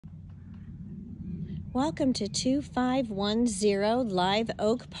Welcome to 2510 Live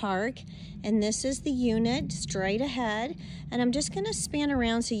Oak Park, and this is the unit straight ahead. And I'm just going to span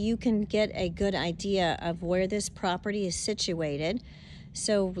around so you can get a good idea of where this property is situated.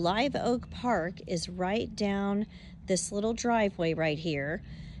 So Live Oak Park is right down this little driveway right here.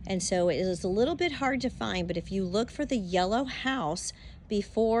 And so it is a little bit hard to find, but if you look for the yellow house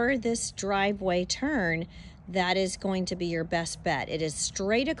before this driveway turn, that is going to be your best bet. It is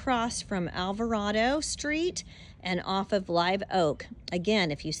straight across from Alvarado Street and off of Live Oak. Again,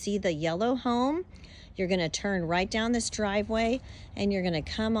 if you see the yellow home, you're going to turn right down this driveway and you're going to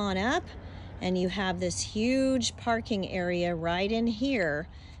come on up, and you have this huge parking area right in here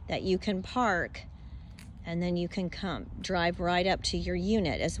that you can park, and then you can drive right up to your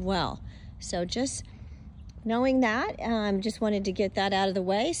unit as well. So just knowing that, just wanted to get that out of the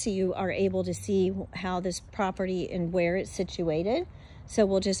way so you are able to see how this property and where it's situated. So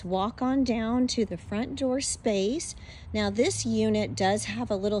we'll just walk on down to the front door space. Now this unit does have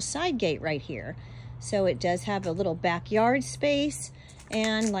a little side gate right here. So it does have a little backyard space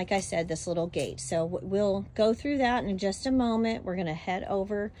and, like I said, this little gate. So we'll go through that in just a moment. We're gonna head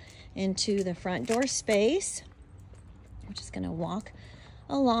over into the front door space. I'm just gonna walk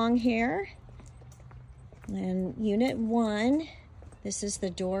along here. And unit 1, this is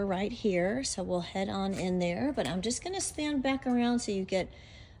the door right here, so we'll head on in there, but I'm just going to span back around so you get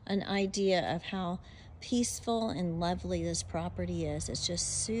an idea of how peaceful and lovely this property is. It's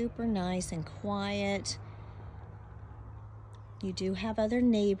just super nice and quiet. You do have other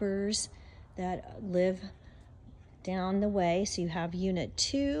neighbors that live down the way, so you have unit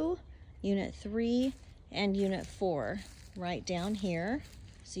 2, unit 3, and unit 4 right down here.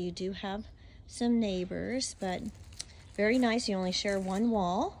 So you do have some neighbors, but very nice. You only share one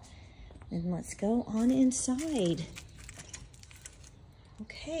wall. And let's go on inside.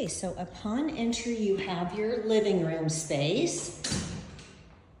 Okay, so upon entry you have your living room space,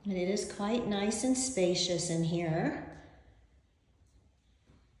 and it is quite nice and spacious in here.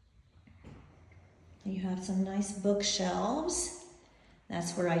 You have some nice bookshelves.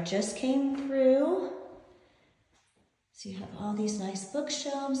 That's where I just came through. So you have all these nice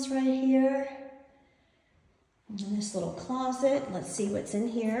bookshelves right here. And this little closet, let's see what's in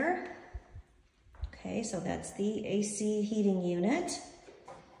here. Okay, so that's the AC heating unit.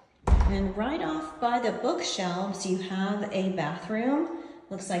 And right off by the bookshelves, you have a bathroom.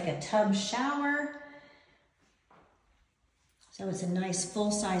 Looks like a tub shower. So it's a nice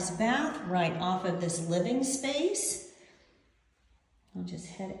full-size bath right off of this living space. I'll just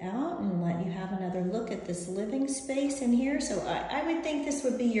head out and let you have another look at this living space in here. So I would think this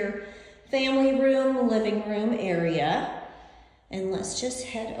would be your family room, living room area. And let's just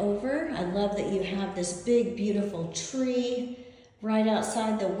head over. I love that you have this big, beautiful tree right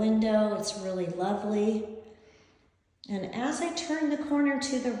outside the window. It's really lovely. And as I turn the corner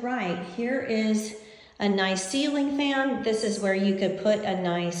to the right, here is a nice ceiling fan. This is where you could put a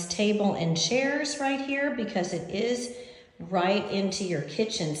nice table and chairs right here because it is right into your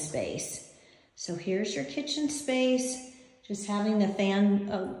kitchen space. So here's your kitchen space. Just having the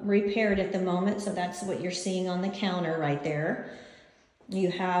fan repaired at the moment, so that's what you're seeing on the counter right there.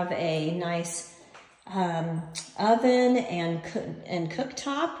 You have a nice oven and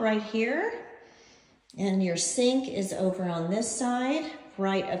cooktop right here. And your sink is over on this side,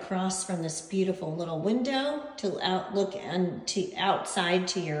 right across from this beautiful little window to look outside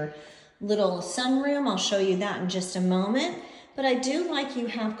to your little sunroom. I'll show you that in just a moment. But I do like you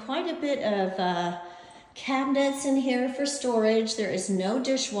have quite a bit of cabinets in here for storage. There is no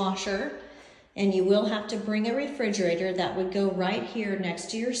dishwasher, and you will have to bring a refrigerator. That would go right here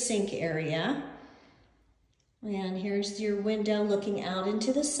next to your sink area. And here's your window looking out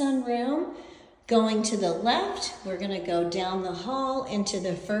into the sunroom. Going to the left, we're gonna go down the hall into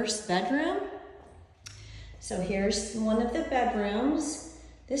the first bedroom. So here's one of the bedrooms.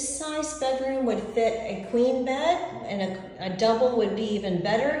 This size bedroom would fit a queen bed, and a double would be even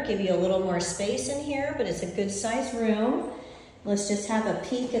better, give you a little more space in here, but it's a good size room. Let's just have a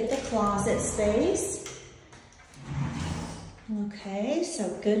peek at the closet space. Okay, so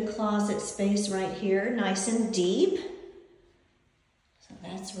good closet space right here, nice and deep. So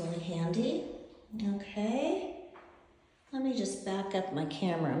that's really handy. Okay, let me just back up my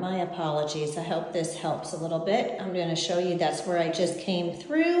camera. My apologies, I hope this helps a little bit. I'm gonna show you that's where I just came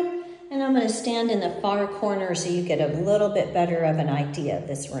through, and I'm gonna stand in the far corner so you get a little bit better of an idea of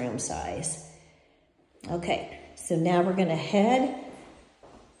this room size. Okay, so now we're gonna head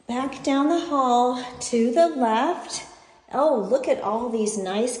back down the hall to the left. Oh, look at all these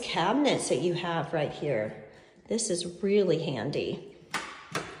nice cabinets that you have right here. This is really handy.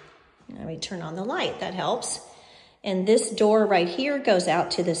 I me turn on the light, that helps. And this door right here goes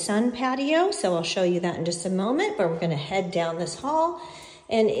out to the sun patio, so I'll show you that in just a moment, but we're gonna head down this hall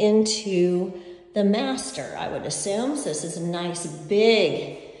and into the master, I would assume. So this is a nice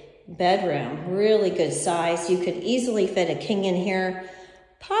big bedroom, really good size. You could easily fit a king in here.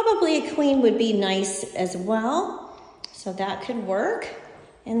 Probably a queen would be nice as well, so that could work.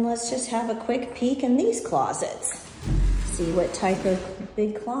 And let's just have a quick peek in these closets. See what type of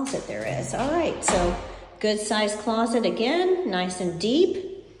big closet there is. All right, so good size closet again, nice and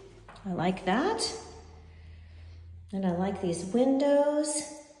deep. I like that. And I like these windows.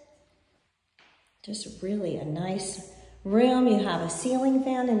 Just really a nice room. You have a ceiling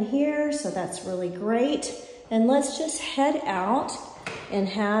fan in here, so that's really great. And let's just head out and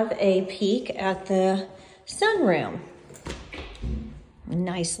have a peek at the sunroom. A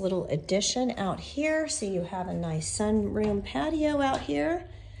nice little addition out here. So you have a nice sunroom patio out here.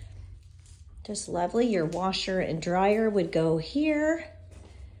 Just lovely. Your washer and dryer would go here.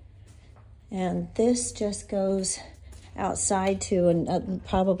 And this just goes outside to,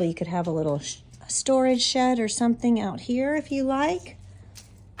 probably you could have a little storage shed or something out here if you like.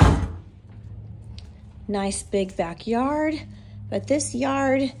 Nice big backyard, but this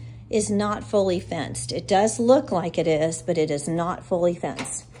yard is not fully fenced. It does look like it is, but it is not fully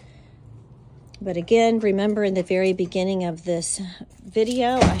fenced. But again, remember in the very beginning of this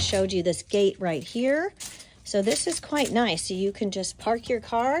video, I showed you this gate right here. So this is quite nice. So you can just park your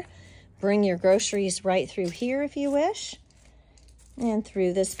car, bring your groceries right through here if you wish, and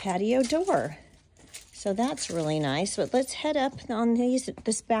through this patio door. So that's really nice. But let's head up on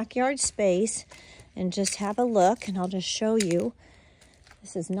this backyard space and just have a look, and I'll just show you.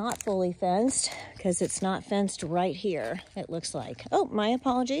 This is not fully fenced because it's not fenced right here, it looks like. Oh, my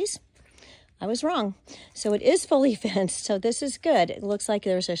apologies. I was wrong. So it is fully fenced, so this is good. It looks like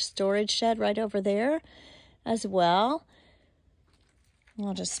there's a storage shed right over there as well.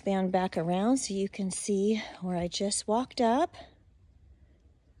 I'll just span back around so you can see where I just walked up.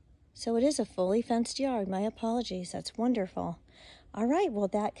 So it is a fully fenced yard. My apologies. That's wonderful. All right, well,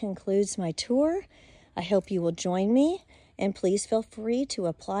 that concludes my tour. I hope you will join me, and please feel free to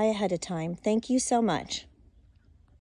apply ahead of time. Thank you so much.